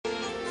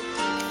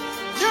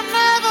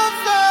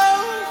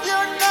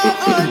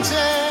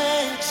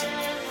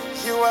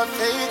are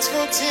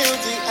faithful till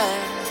the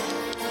end.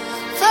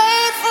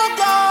 Faithful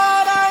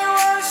God, I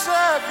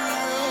worship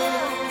you.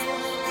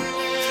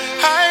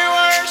 I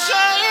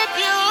worship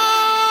you.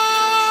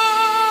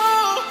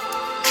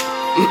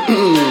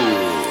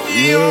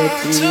 You're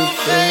too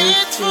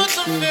faithful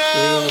to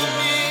fail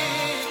me.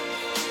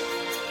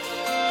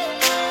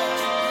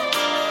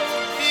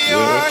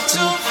 You're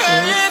too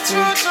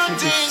faithful to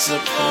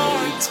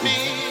disappoint me.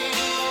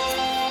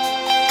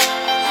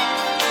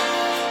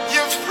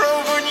 You've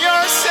proven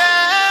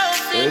yourself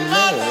in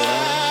my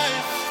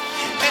life,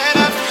 and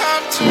I've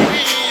come to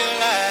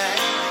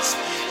realize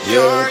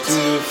you're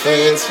too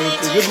faithful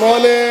to. Good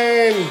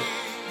morning.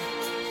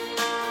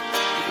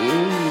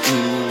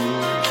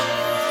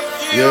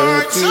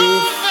 You're too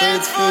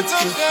faithful to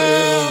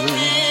fail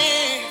me.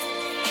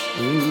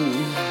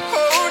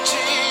 Oh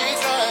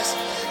Jesus,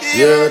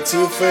 You're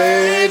too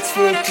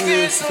faithful to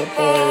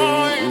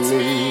disappoint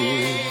me.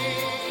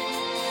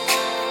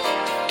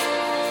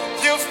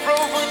 You've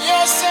proven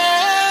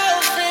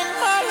yourself in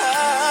my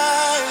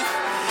life,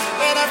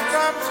 and I've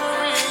come to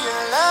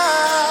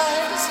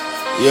realize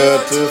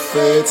You're too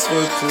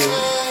faithful to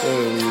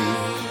fail me.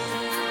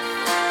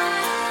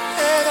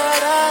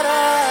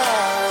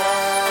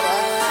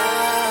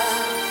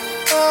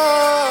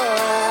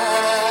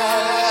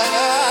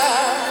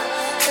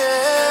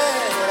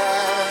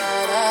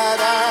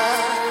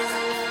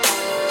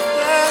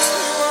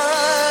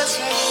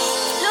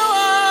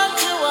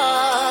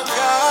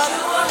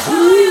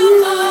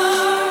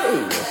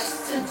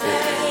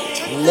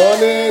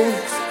 Morning.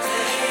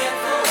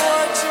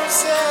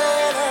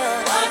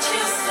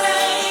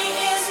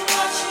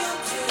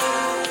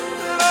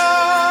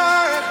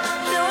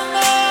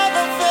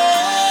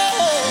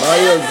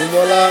 Mario,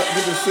 Gumola,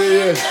 good to see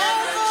you.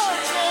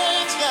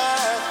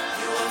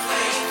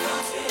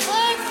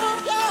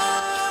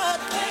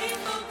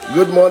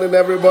 Good morning,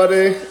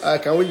 everybody.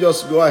 Can we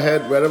just go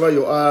ahead, wherever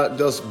you are,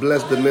 just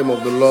bless the name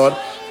of the Lord.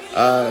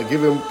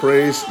 Give him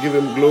praise, give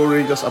him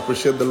glory. Just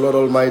appreciate the Lord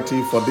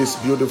Almighty for this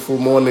beautiful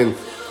morning.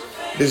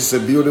 This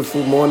is a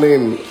beautiful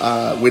morning.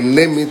 We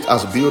name it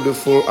as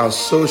beautiful, and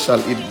so shall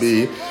it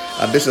be.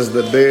 This is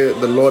the day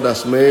the Lord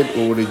has made.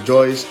 We will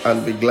rejoice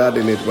and be glad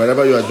in it.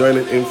 Wherever you are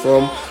joining in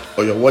from,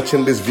 or you're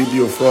watching this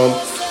video from,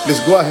 please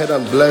go ahead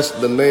and bless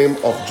the name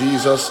of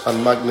Jesus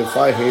and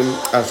magnify him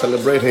and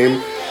celebrate him.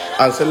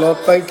 And say, Lord,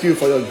 thank you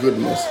for your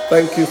goodness.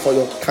 Thank you for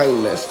your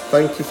kindness.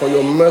 Thank you for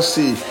your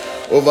mercy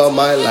over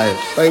my life.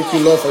 Thank you,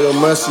 Lord, for your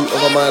mercy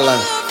over my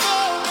life.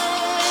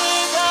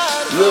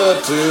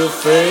 You're too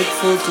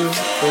faithful to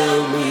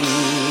fail me.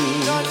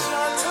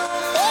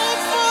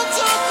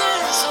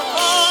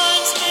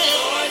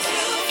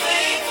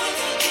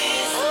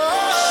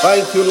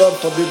 Thank you, Lord,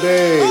 for the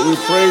day. We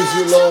praise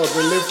you, Lord.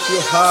 We lift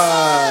you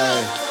high.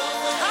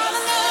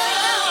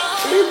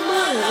 In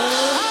my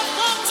life,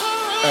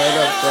 and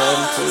I've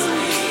come to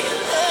you.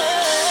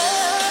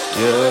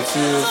 You're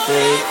too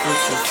faithful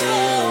to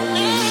fail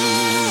me.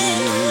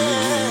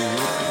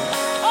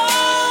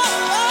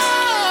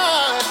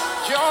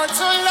 You're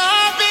too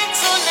loving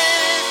to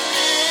leave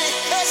me.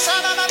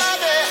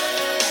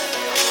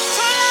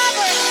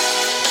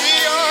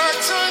 You're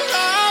too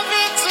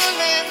loving to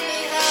leave me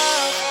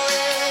halfway.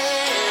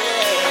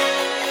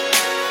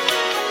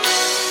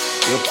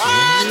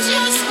 What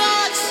you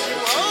start, you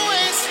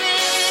always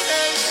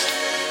finish.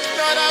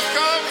 Lord, I've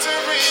come to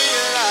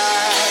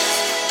realize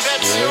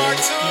that you're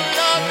too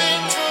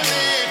loving to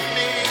leave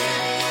me.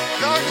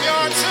 Lord,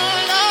 you're too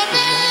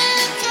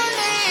loving to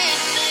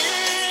leave me.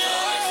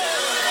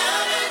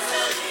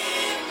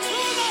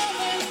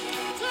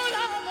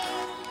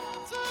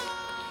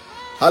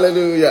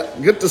 Hallelujah.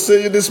 Good to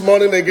see you this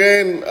morning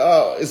again.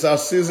 It's our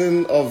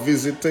season of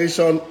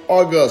visitation,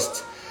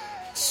 August.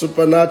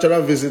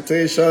 Supernatural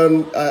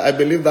visitation. I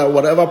believe that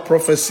whatever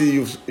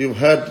prophecy you've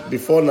heard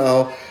before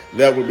now,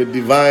 there will be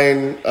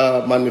divine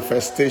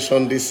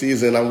manifestation this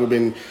season, and we've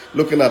been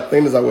looking at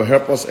things that will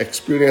help us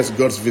experience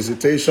God's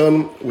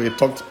visitation. We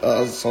talked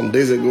some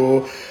days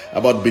ago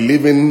about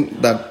believe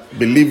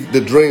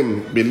the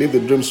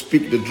dream,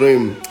 speak the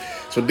dream.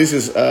 So this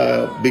is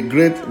the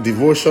great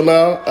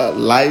devotional,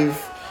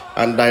 live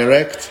and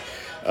direct.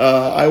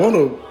 I want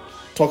to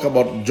talk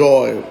about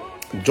joy.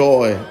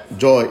 Joy.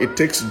 It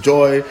takes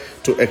joy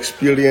to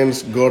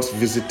experience God's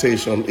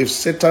visitation. If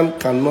Satan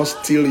cannot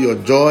steal your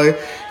joy,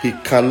 he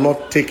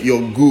cannot take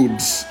your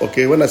goods.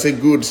 Okay, when I say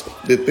goods,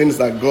 the things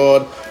that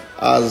God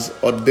has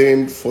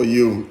ordained for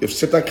you. If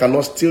Satan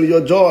cannot steal your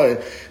joy,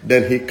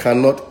 then he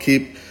cannot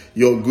keep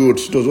your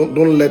goods.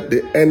 Don't let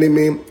the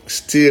enemy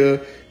steal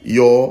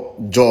your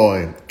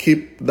joy.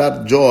 Keep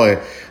that joy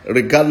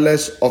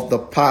regardless of the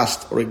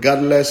past,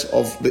 regardless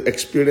of the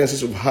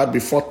experiences you've had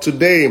before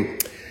today.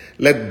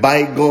 Let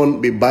bygone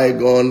be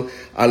bygone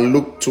and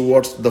look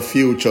towards the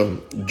future.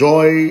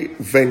 Joy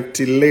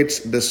ventilates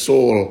the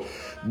soul.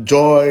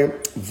 Joy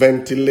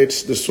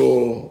ventilates the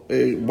soul.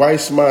 A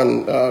wise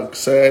man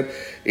said,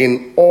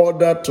 in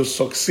order to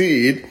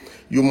succeed,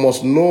 you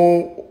must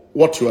know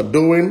what you are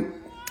doing,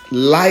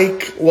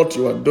 like what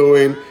you are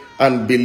doing, and believe